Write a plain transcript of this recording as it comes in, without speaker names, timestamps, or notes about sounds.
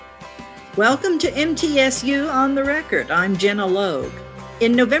Welcome to MTSU On the Record. I'm Jenna Logue.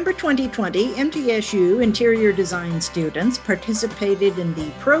 In November 2020, MTSU interior design students participated in the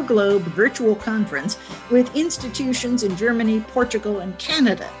ProGlobe virtual conference with institutions in Germany, Portugal, and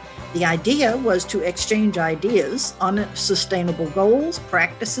Canada. The idea was to exchange ideas on sustainable goals,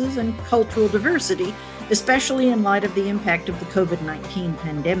 practices, and cultural diversity, especially in light of the impact of the COVID-19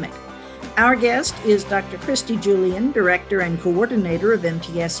 pandemic. Our guest is Dr. Christy Julian, Director and Coordinator of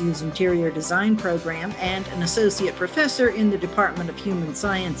MTSU's Interior Design Program and an Associate Professor in the Department of Human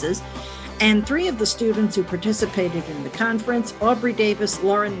Sciences. And three of the students who participated in the conference, Aubrey Davis,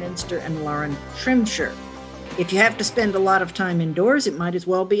 Lauren Minster, and Lauren Trimsher. If you have to spend a lot of time indoors, it might as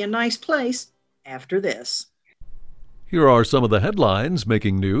well be a nice place after this. Here are some of the headlines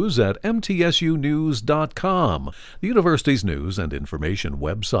making news at mtsunews.com, the university's news and information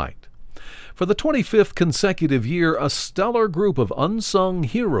website. For the 25th consecutive year, a stellar group of unsung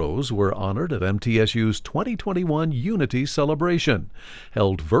heroes were honored at MTSU's 2021 Unity Celebration,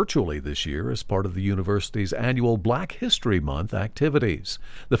 held virtually this year as part of the university's annual Black History Month activities.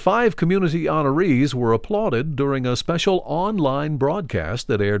 The 5 community honorees were applauded during a special online broadcast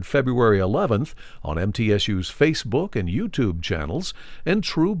that aired February 11th on MTSU's Facebook and YouTube channels and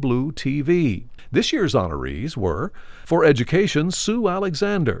True Blue TV. This year's honorees were, for education, Sue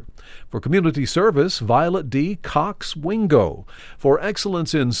Alexander; for community service, Violet D. Cox Wingo; for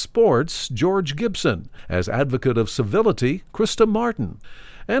excellence in sports, George Gibson; as advocate of civility, Krista Martin;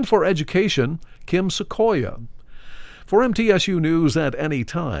 and for education, Kim Sequoia. For MTSU News at any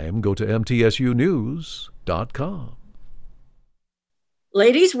time, go to mtsunews.com.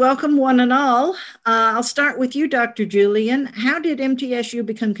 Ladies, welcome one and all. I'll start with you, Dr. Julian. How did MTSU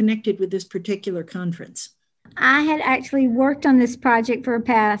become connected with this particular conference? I had actually worked on this project for the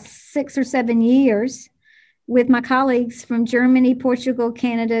past 6 or 7 years with my colleagues from Germany, Portugal,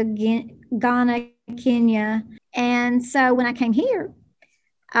 Canada, Ghana, Kenya. And so when I came here,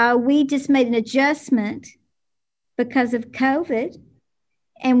 we just made an adjustment because of COVID,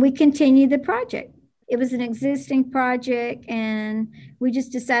 and we continued the project. It was an existing project, and we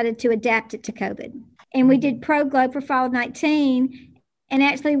just decided to adapt it to COVID. And we did ProGlobe for Fall of 19. And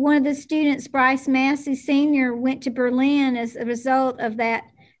actually, one of the students, Bryce Massey Sr., went to Berlin as a result of that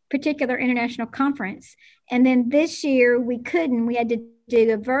particular international conference. And then this year, we couldn't. We had to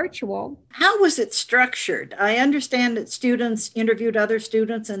do a virtual. How was it structured? I understand that students interviewed other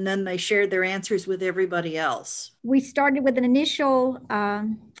students, and then they shared their answers with everybody else. We started with an initial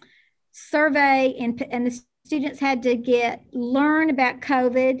survey, and the students had to learn about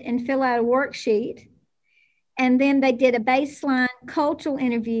COVID and fill out a worksheet. And then they did a baseline cultural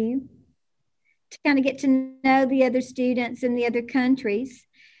interview to kind of get to know the other students in the other countries.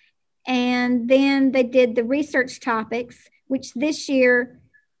 And then they did the research topics, which this year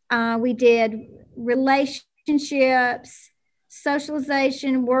we did relationships,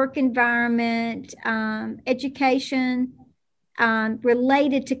 socialization, work environment, education,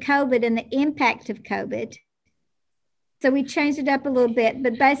 related to COVID and the impact of COVID. So we changed it up a little bit,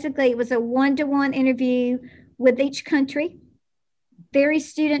 but basically it was a one-to-one interview with each country, very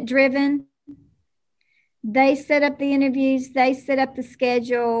student-driven. They set up the interviews, they set up the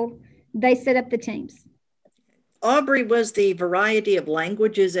schedule, they set up the teams. Aubrey, was the variety of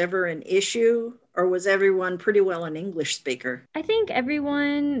languages ever an issue, or was everyone pretty well an English speaker? I think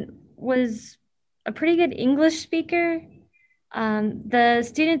everyone was a pretty good English speaker. The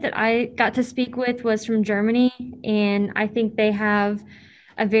student that I got to speak with was from Germany, and I think they have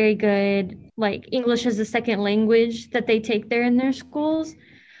a very good, English as a second language that they take there in their schools,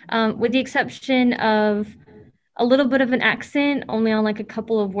 with the exception of a little bit of an accent, only on a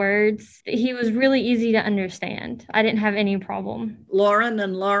couple of words. He was really easy to understand. I didn't have any problem. Lauren,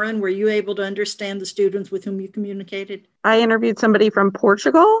 were you able to understand the students with whom you communicated? I interviewed somebody from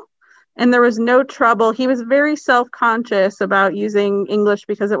Portugal, and there was no trouble. He was very self-conscious about using English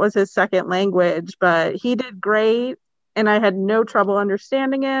because it was his second language, but he did great, and I had no trouble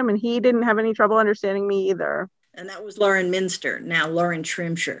understanding him, and he didn't have any trouble understanding me either. And that was Lauren Minster. Now Lauren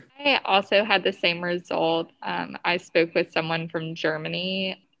Trimsher. I also had the same result. I spoke with someone from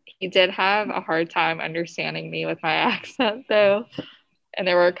Germany. He did have a hard time understanding me with my accent, though, and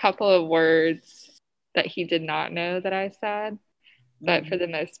there were a couple of words that he did not know that I said. But for the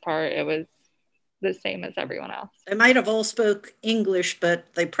most part, it was the same as everyone else. They might have all spoke English,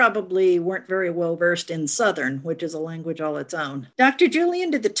 but they probably weren't very well versed in Southern, which is a language all its own. Dr.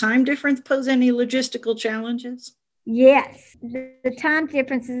 Julian, did the time difference pose any logistical challenges? Yes, the time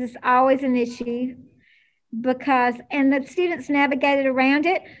difference is always an issue and the students navigated around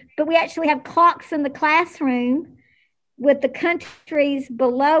it, but we actually have clocks in the classroom with the countries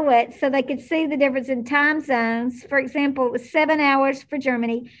below it so they could see the difference in time zones. For example, it was 7 hours for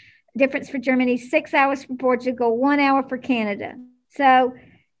Germany, difference for Germany, 6 hours for Portugal, 1 hour for Canada. So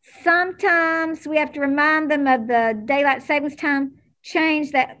sometimes we have to remind them of the daylight savings time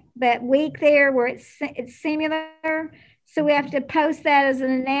change that week there where it's similar. So we have to post that as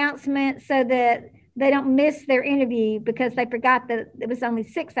an announcement so that they don't miss their interview because they forgot that it was only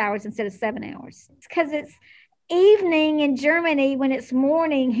 6 hours instead of 7 hours. It's because it's evening in Germany when it's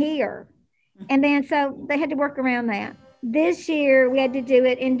morning here. And then so they had to work around that. This year we had to do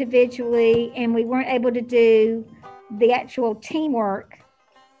it individually and we weren't able to do the actual teamwork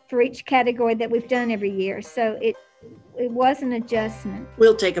for each category that we've done every year. So it was an adjustment.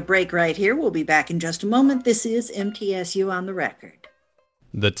 We'll take a break right here. We'll be back in just a moment. This is MTSU on the Record.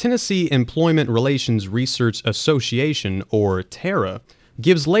 The Tennessee Employment Relations Research Association, or TARA,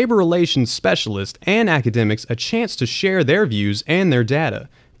 gives labor relations specialists and academics a chance to share their views and their data.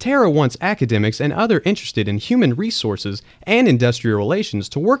 TARA wants academics and others interested in human resources and industrial relations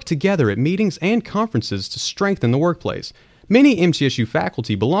to work together at meetings and conferences to strengthen the workplace. Many MTSU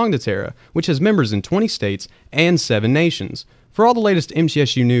faculty belong to TARA, which has members in 20 states and 7 nations. For all the latest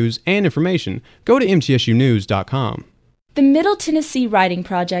MTSU news and information, go to mtsunews.com. The Middle Tennessee Writing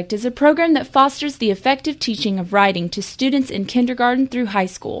Project is a program that fosters the effective teaching of writing to students in kindergarten through high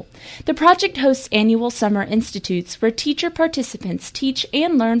school. The project hosts annual summer institutes where teacher participants teach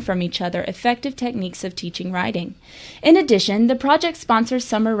and learn from each other effective techniques of teaching writing. In addition, the project sponsors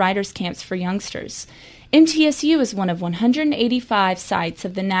summer writers' camps for youngsters. MTSU is one of 185 sites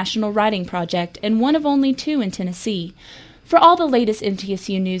of the National Writing Project and one of only 2 in Tennessee. For all the latest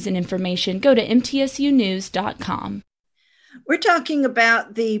MTSU news and information, go to mtsunews.com. We're talking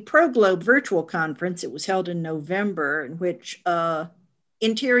about the ProGlobe virtual conference. It was held in November, in which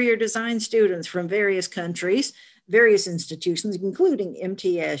interior design students from various countries, various institutions, including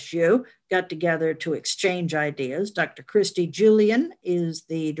MTSU, got together to exchange ideas. Dr. Christy Julian is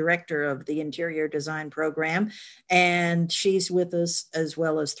the director of the interior design program, and she's with us as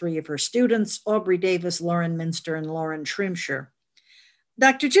well as 3 of her students, Aubrey Davis, Lauren Minster, and Lauren Shrimshire.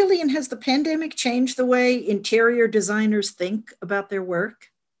 Dr. Julian, has the pandemic changed the way interior designers think about their work?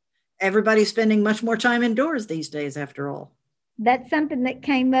 Everybody's spending much more time indoors these days, after all. That's something that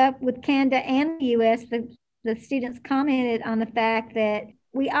came up with Canada and the U.S. The students commented on the fact that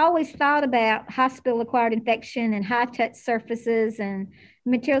we always thought about hospital-acquired infection and high-touch surfaces and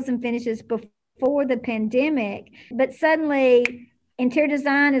materials and finishes before the pandemic, but suddenly interior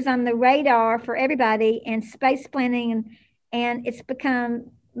design is on the radar for everybody, and space planning and it's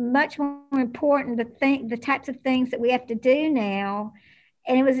become much more important to think the types of things that we have to do now.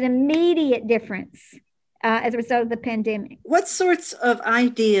 And it was an immediate difference as a result of the pandemic. What sorts of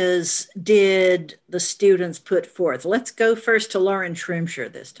ideas did the students put forth? Let's go first to Lauren Shrimshire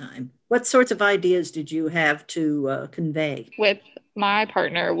this time. What sorts of ideas did you have to convey? With my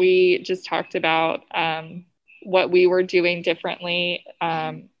partner, we just talked about what we were doing differently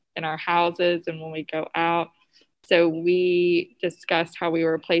in our houses and when we go out. So we discussed how we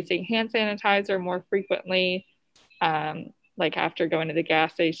were placing hand sanitizer more frequently, like after going to the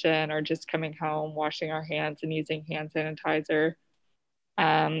gas station or just coming home, washing our hands and using hand sanitizer.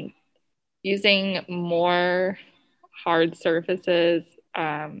 Using more hard surfaces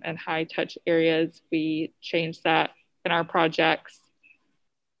and high touch areas, we changed that in our projects.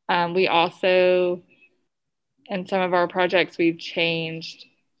 We also, in some of our projects, we've changed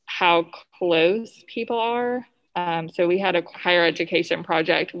how close people are. So we had a higher education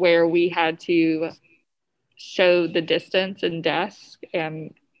project where we had to show the distance in desk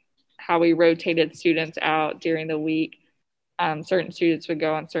and how we rotated students out during the week. Certain students would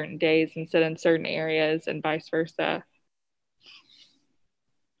go on certain days and sit in certain areas and vice versa.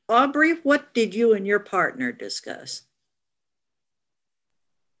 Aubrey, what did you and your partner discuss?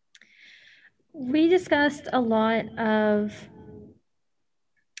 We discussed a lot of,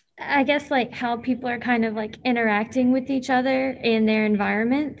 I guess, like how people are kind of like interacting with each other in their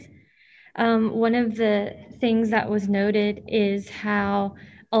environment. One of the things that was noted is how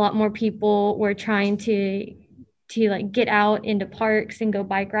a lot more people were trying to like get out into parks and go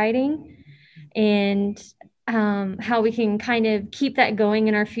bike riding, and how we can kind of keep that going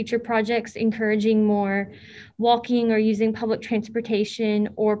in our future projects, encouraging more walking or using public transportation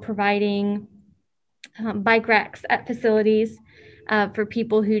or providing bike racks at facilities for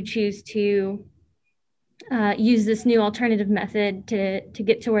people who choose to use this new alternative method to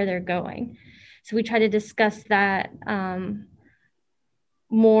get to where they're going. So we try to discuss that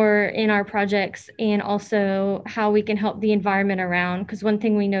more in our projects, and also how we can help the environment around. Because one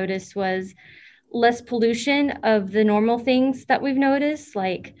thing we noticed was less pollution of the normal things that we've noticed,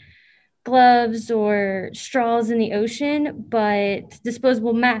 like gloves or straws in the ocean, but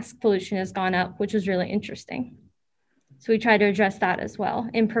disposable mask pollution has gone up, which was really interesting. So we try to address that as well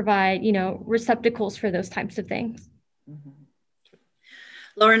and provide, receptacles for those types of things. Mm-hmm.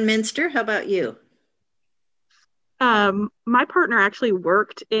 Lauren Minster, how about you? My partner actually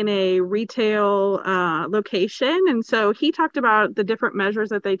worked in a retail location, and so he talked about the different measures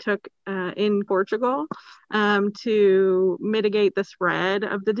that they took in Portugal to mitigate the spread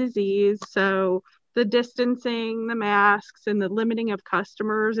of the disease. So the distancing, the masks, and the limiting of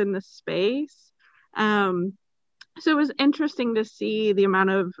customers in the space. So it was interesting to see the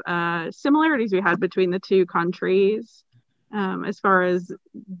amount of similarities we had between the two countries. As far as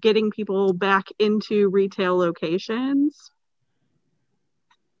getting people back into retail locations.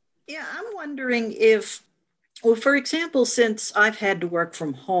 Yeah, I'm wondering if, well, for example, since I've had to work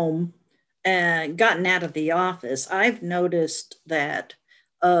from home and gotten out of the office, I've noticed that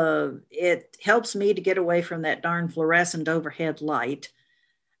it helps me to get away from that darn fluorescent overhead light.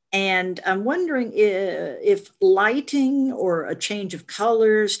 And I'm wondering if lighting or a change of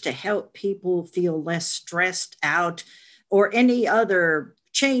colors to help people feel less stressed out, or any other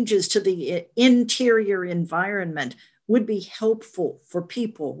changes to the interior environment would be helpful for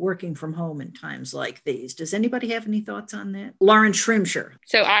people working from home in times like these. Does anybody have any thoughts on that? Lauren Shrimsher.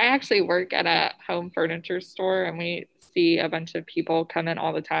 So I actually work at a home furniture store, and we see a bunch of people come in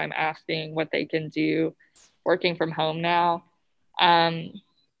all the time asking what they can do working from home now. I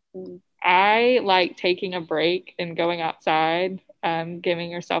like taking a break and going outside,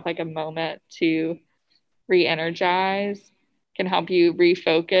 giving yourself like a moment to re-energize can help you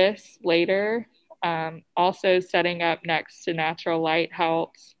refocus later. Also, setting up next to natural light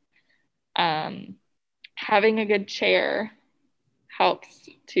helps. Having a good chair helps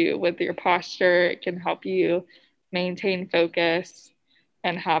too with your posture. It can help you maintain focus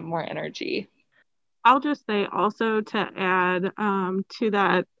and have more energy. I'll just say also to add to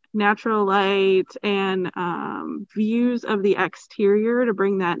that natural light and views of the exterior to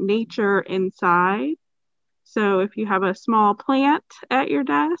bring that nature inside. So if you have a small plant at your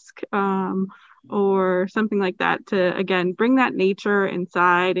desk or something like that to, again, bring that nature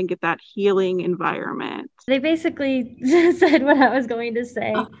inside and get that healing environment. They basically said what I was going to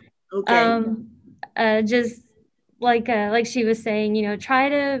say. Okay. Just like she was saying, try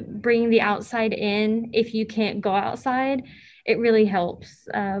to bring the outside in if you can't go outside. It really helps.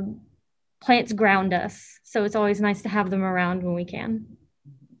 Plants ground us, so it's always nice to have them around when we can.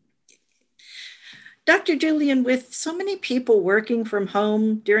 Dr. Julian, with so many people working from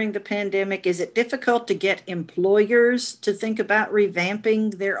home during the pandemic, is it difficult to get employers to think about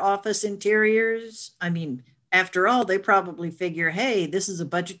revamping their office interiors? I mean, after all, they probably figure, hey, this is a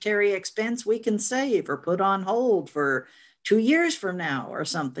budgetary expense we can save or put on hold for 2 years from now or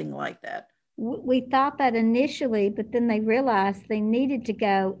something like that. We thought that initially, but then they realized they needed to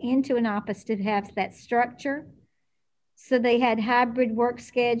go into an office to have that structure. So they had hybrid work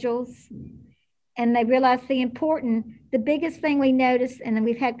schedules. And they realized the biggest thing we noticed, and then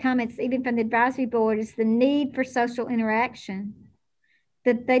we've had comments even from the advisory board, is the need for social interaction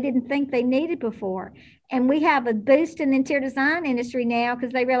that they didn't think they needed before. And we have a boost in the interior design industry now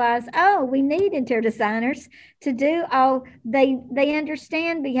because they realize, we need interior designers to do they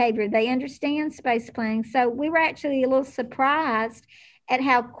understand behavior, they understand space planning. So we were actually a little surprised at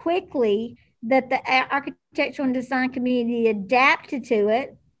how quickly that the architectural and design community adapted to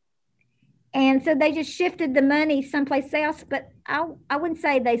it. And so they just shifted the money someplace else. But I wouldn't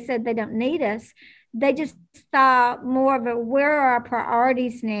say they said they don't need us. They just thought more of where are our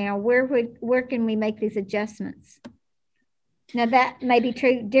priorities now? Where can we make these adjustments? Now that may be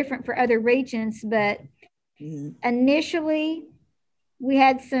different for other regions, but initially we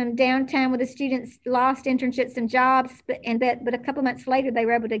had some downtime where the students lost internships and jobs, but a couple months later they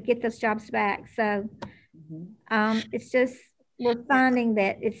were able to get those jobs back. So it's just, we're finding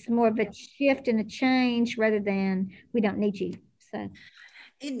that it's more of a shift and a change rather than we don't need you. So,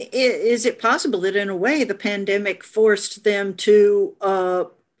 is it possible that in a way the pandemic forced them to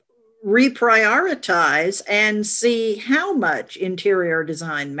reprioritize and see how much interior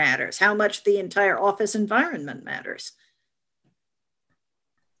design matters, how much the entire office environment matters?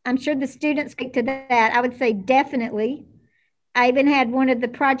 I'm sure the students speak to that. I would say definitely. I even had one of the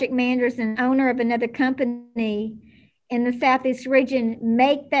project managers and owner of another company in the Southeast region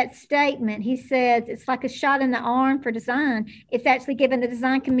make that statement. He says it's like a shot in the arm for design. It's actually given the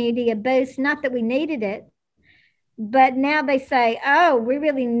design community a boost, not that we needed it, but now they say, we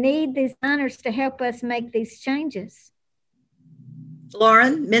really need these designers to help us make these changes.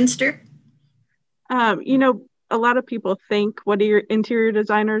 Lauren Minster? A lot of people think what your interior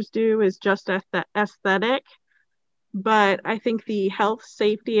designers do is just aesthetic, but I think the health,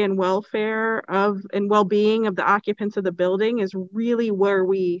 safety, and welfare and well-being of the occupants of the building is really where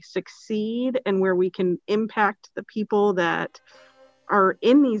we succeed and where we can impact the people that are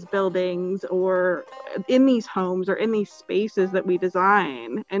in these buildings or in these homes or in these spaces that we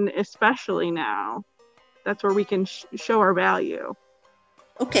design. And especially now, that's where we can show our value.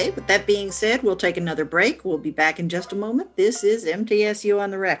 Okay, with that being said, we'll take another break. We'll be back in just a moment. This is MTSU on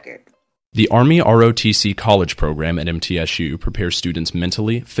the Record. The Army ROTC College Program at MTSU prepares students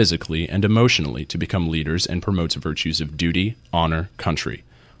mentally, physically, and emotionally to become leaders and promotes virtues of duty, honor, country.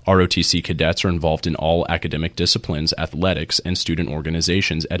 ROTC cadets are involved in all academic disciplines, athletics, and student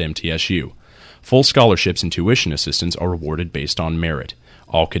organizations at MTSU. Full scholarships and tuition assistance are awarded based on merit.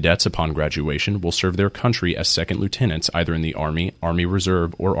 All cadets upon graduation will serve their country as second lieutenants either in the Army, Army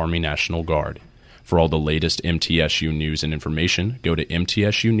Reserve, or Army National Guard. For all the latest MTSU news and information, go to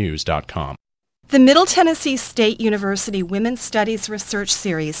mtsunews.com. The Middle Tennessee State University Women's Studies Research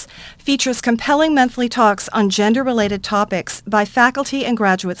Series features compelling monthly talks on gender-related topics by faculty and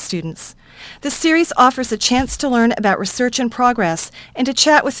graduate students. The series offers a chance to learn about research in progress and to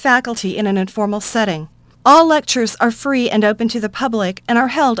chat with faculty in an informal setting. All lectures are free and open to the public and are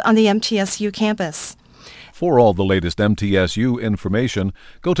held on the MTSU campus. For all the latest MTSU information,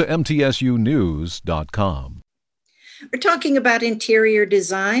 go to mtsunews.com. We're talking about interior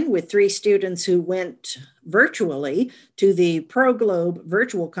design with three students who went virtually to the ProGlobe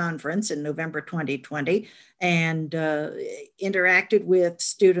virtual conference in November 2020 and interacted with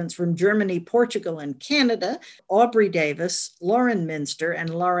students from Germany, Portugal, and Canada, Aubrey Davis, Lauren Minster, and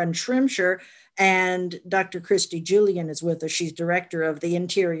Lauren Schrimscher. And Dr. Christy Julian is with us. She's director of the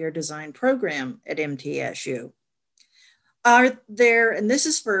interior design program at MTSU. Are there, and this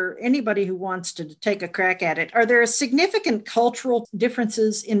is for anybody who wants to take a crack at it, are there significant cultural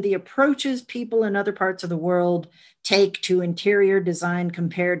differences in the approaches people in other parts of the world take to interior design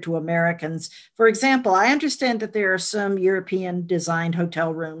compared to Americans? For example, I understand that there are some European designed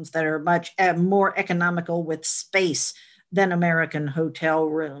hotel rooms that are much more economical with space than American hotel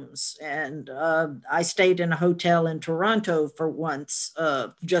rooms. And I stayed in a hotel in Toronto for once,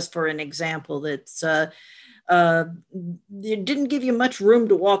 just for an example, that's it didn't give you much room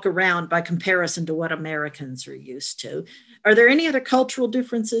to walk around by comparison to what Americans are used to. Are there any other cultural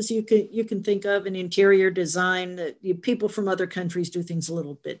differences you can think of in interior design that people from other countries do things a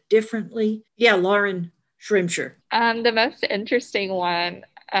little bit differently? Yeah, Lauren Schrimscher. The most interesting one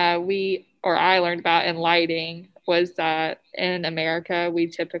I learned about in lighting was that in America, we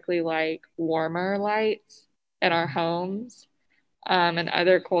typically like warmer lights in our homes. And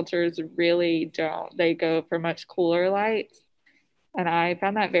other cultures really don't. They go for much cooler lights. And I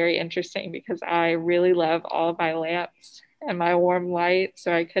found that very interesting because I really love all of my lamps and my warm light.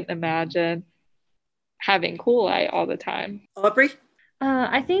 So I couldn't imagine having cool light all the time. Aubrey?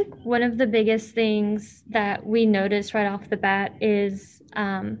 I think one of the biggest things that we notice right off the bat is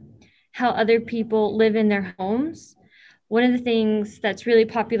how other people live in their homes. One of the things that's really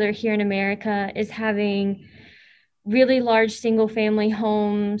popular here in America is having really large single family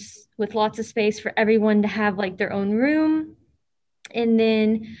homes with lots of space for everyone to have like their own room. And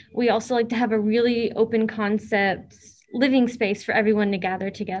then we also like to have a really open concept living space for everyone to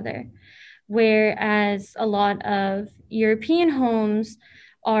gather together. Whereas a lot of European homes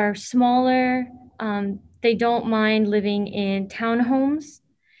are smaller, they don't mind living in townhomes,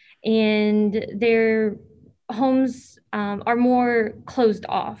 and their homes are more closed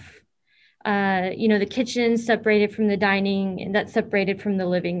off. The kitchen's separated from the dining, and that's separated from the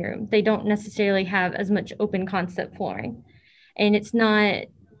living room. They don't necessarily have as much open concept flooring. And it's not,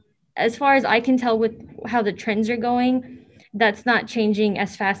 as far as I can tell with how the trends are going, that's not changing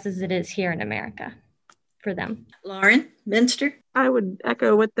as fast as it is here in America for them. Lauren Minster? I would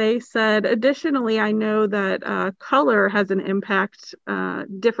echo what they said. Additionally, I know that color has an impact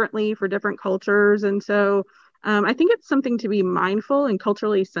differently for different cultures. And so I think it's something to be mindful and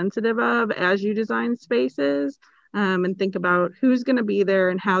culturally sensitive of as you design spaces, and think about who's going to be there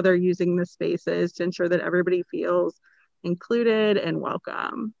and how they're using the spaces to ensure that everybody feels included and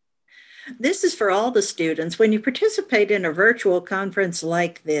welcome. This is for all the students. When you participate in a virtual conference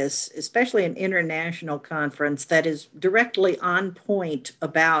like this, especially an international conference that is directly on point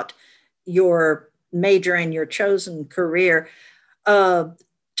about your major and your chosen career,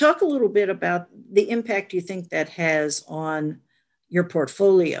 talk a little bit about the impact you think that has on your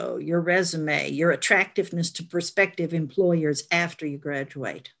portfolio, your resume, your attractiveness to prospective employers after you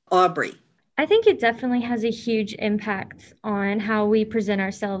graduate. Aubrey. I think it definitely has a huge impact on how we present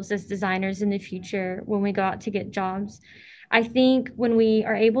ourselves as designers in the future when we go out to get jobs. I think when we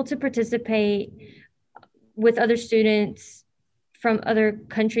are able to participate with other students from other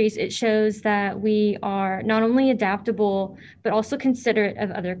countries, it shows that we are not only adaptable, but also considerate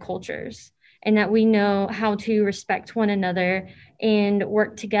of other cultures, and that we know how to respect one another and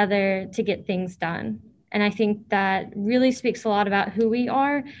work together to get things done. And I think that really speaks a lot about who we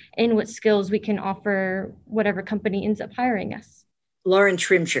are and what skills we can offer whatever company ends up hiring us. Lauren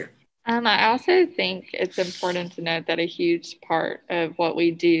Schrimsher. I also think it's important to note that a huge part of what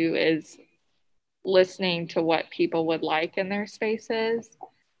we do is listening to what people would like in their spaces.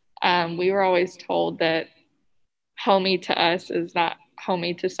 We were always told that homey to us is not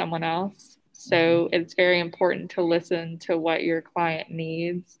homey to someone else. So it's very important to listen to what your client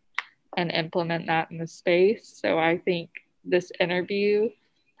needs and implement that in the space. So I think this interview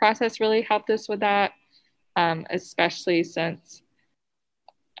process really helped us with that, especially since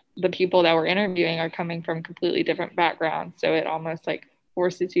the people that we're interviewing are coming from completely different backgrounds. So it almost like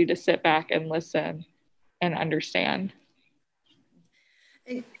forces you to sit back and listen and understand.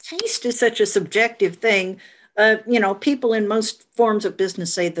 Taste is such a subjective thing. People in most forms of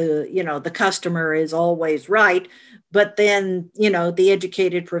business say the customer is always right, but then, the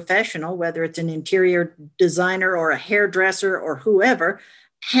educated professional, whether it's an interior designer or a hairdresser or whoever,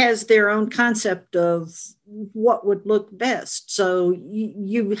 has their own concept of what would look best. So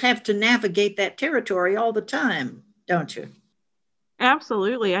you have to navigate that territory all the time, don't you?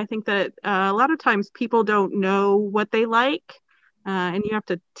 Absolutely. I think that a lot of times people don't know what they like, and you have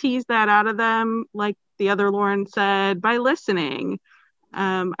to tease that out of them, like the other Lauren said, by listening.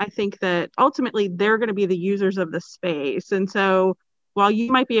 I think that ultimately they're going to be the users of the space. And so while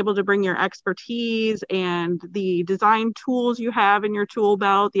you might be able to bring your expertise and the design tools you have in your tool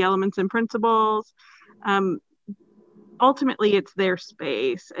belt, the elements and principles, ultimately it's their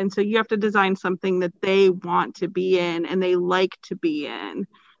space. And so you have to design something that they want to be in and they like to be in.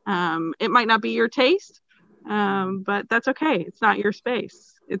 It might not be your taste, but that's okay. It's not your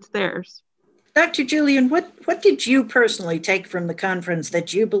space. It's theirs. Dr. Julian, what did you personally take from the conference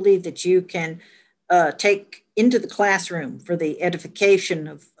that you believe that you can take into the classroom for the edification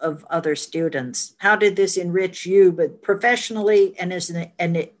of other students? How did this enrich you, but professionally and as an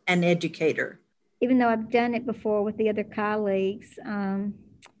educator? Even though I've done it before with the other colleagues,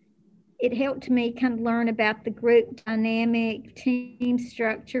 it helped me kind of learn about the group dynamic, team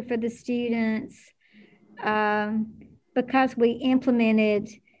structure for the students, because we implemented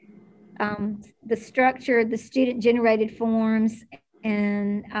the structure, the student-generated forms,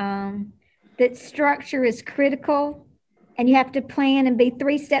 and that structure is critical, and you have to plan and be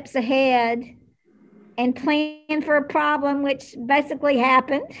 3 steps ahead and plan for a problem, which basically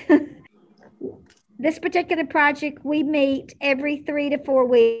happened. This particular project, we meet every 3 to 4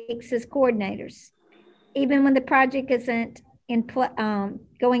 weeks as coordinators, even when the project isn't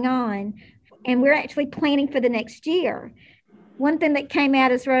going on, and we're actually planning for the next year. One thing that came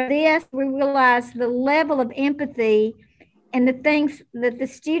out is this, we realized the level of empathy and the things that the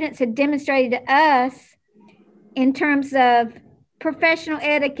students had demonstrated to us in terms of professional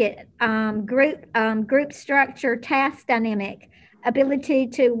etiquette, group structure, task dynamic, ability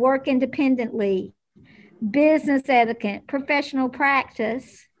to work independently, business etiquette, professional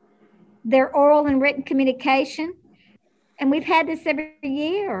practice, their oral and written communication. And we've had this every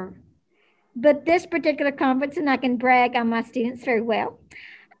year. But this particular conference, and I can brag on my students very well,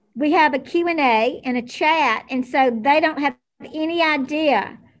 we have a Q&A and a chat, and so they don't have any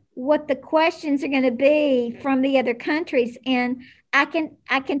idea what the questions are going to be from the other countries. And I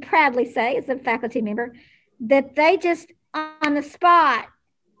can proudly say, as a faculty member, that they just on the spot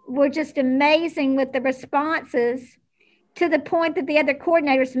were just amazing with the responses, to the point that the other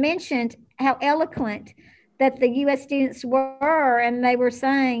coordinators mentioned how eloquent that the U.S. students were, and they were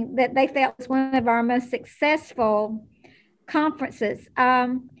saying that they felt it was one of our most successful conferences.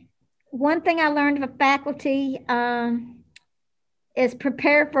 One thing I learned of faculty is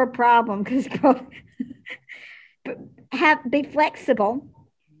prepare for a problem, because be flexible,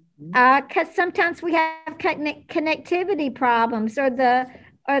 because sometimes we have connectivity problems, or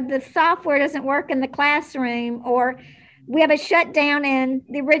the software doesn't work in the classroom, or we have a shutdown, and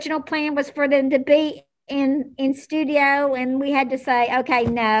the original plan was for them to be in studio, and we had to say, okay,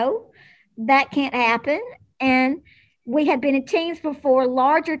 no, that can't happen. And we had been in teams before,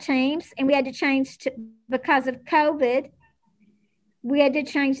 larger teams, and we had to change because of COVID. We had to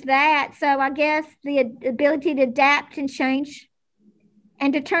change that. So I guess the ability to adapt and change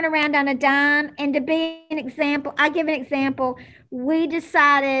and to turn around on a dime and to be an example. I give an example. We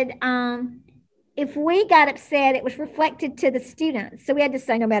decided if we got upset, it was reflected to the students. So we had to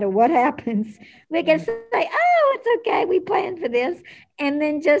say, no matter what happens, we got to say, oh, it's okay. We planned for this. And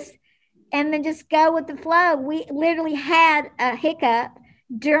then just go with the flow. We literally had a hiccup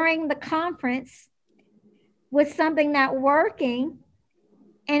during the conference with something not working.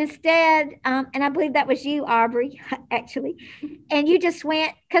 And instead, and I believe that was you, Aubrey, actually, and you just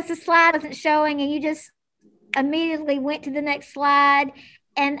went, because the slide wasn't showing, and you just immediately went to the next slide.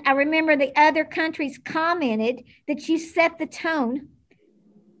 And I remember the other countries commented that you set the tone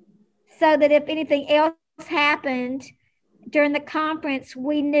so that if anything else happened during the conference,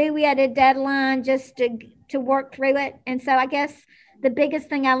 we knew we had a deadline just to work through it. And so I guess the biggest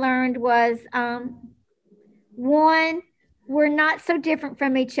thing I learned was, one, we're not so different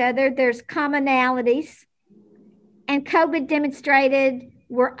from each other. There's commonalities. And COVID demonstrated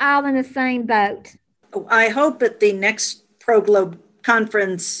we're all in the same boat. I hope at the next ProGlobe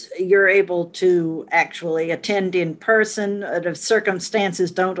conference you're able to actually attend in person. If circumstances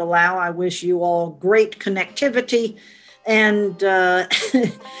don't allow, I wish you all great connectivity and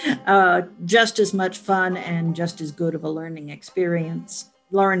just as much fun and just as good of a learning experience.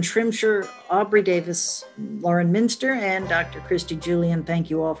 Lauren Shrimsher, Aubrey Davis, Lauren Minster, and Dr. Christy Julian, thank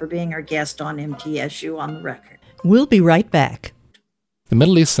you all for being our guest on MTSU on the Record. We'll be right back. The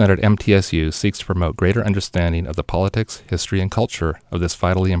Middle East Center at MTSU seeks to promote greater understanding of the politics, history, and culture of this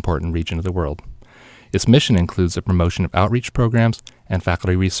vitally important region of the world. Its mission includes the promotion of outreach programs and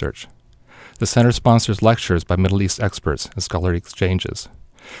faculty research. The center sponsors lectures by Middle East experts and scholarly exchanges.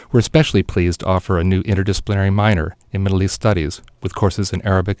 We're especially pleased to offer a new interdisciplinary minor in Middle East Studies with courses in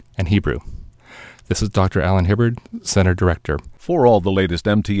Arabic and Hebrew. This is Dr. Alan Hibbard, Center Director. For all the latest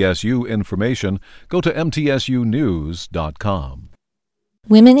MTSU information, go to mtsunews.com.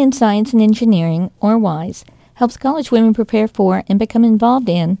 Women in Science and Engineering, or WISE, helps college women prepare for and become involved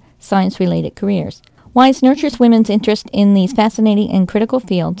in science-related careers. WISE nurtures women's interest in these fascinating and critical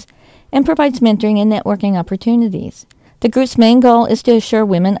fields and provides mentoring and networking opportunities. The group's main goal is to assure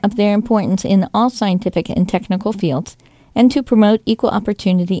women of their importance in all scientific and technical fields and to promote equal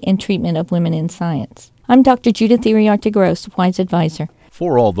opportunity and treatment of women in science. I'm Dr. Judith Iriarte Gross, WISE Advisor.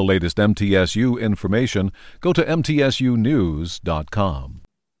 For all the latest MTSU information, go to mtsunews.com.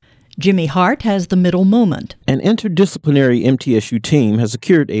 Jimmy Hart has the middle moment. An interdisciplinary MTSU team has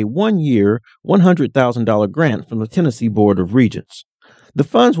secured a one-year, $100,000 grant from the Tennessee Board of Regents. The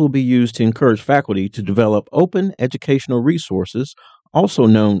funds will be used to encourage faculty to develop open educational resources, also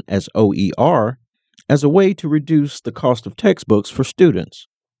known as OER, as a way to reduce the cost of textbooks for students.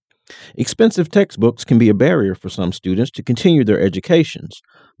 Expensive textbooks can be a barrier for some students to continue their educations,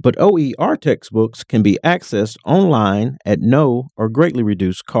 but OER textbooks can be accessed online at no or greatly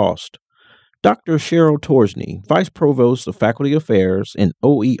reduced cost. Dr. Cheryl Torsney, Vice Provost of Faculty Affairs and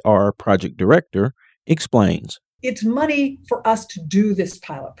OER Project Director, explains. It's money for us to do this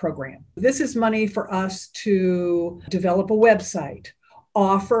pilot program. This is money for us to develop a website,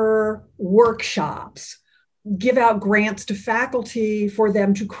 offer workshops, give out grants to faculty for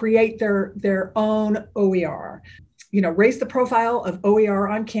them to create their own OER, raise the profile of OER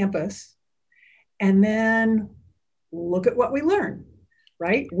on campus, and then look at what we learn,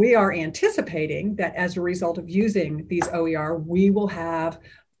 right? We are anticipating that as a result of using these OER, we will have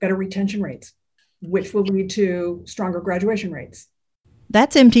better retention rates, which will lead to stronger graduation rates.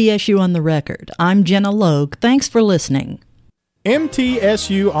 That's MTSU on the Record. I'm Jenna Logue. Thanks for listening.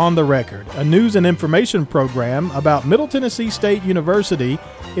 MTSU on the Record, a news and information program about Middle Tennessee State University,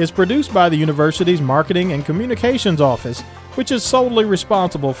 is produced by the university's Marketing and Communications Office, which is solely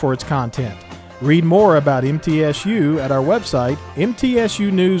responsible for its content. Read more about MTSU at our website,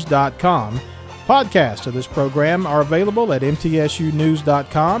 mtsunews.com. Podcasts of this program are available at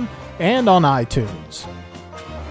mtsunews.com and on iTunes.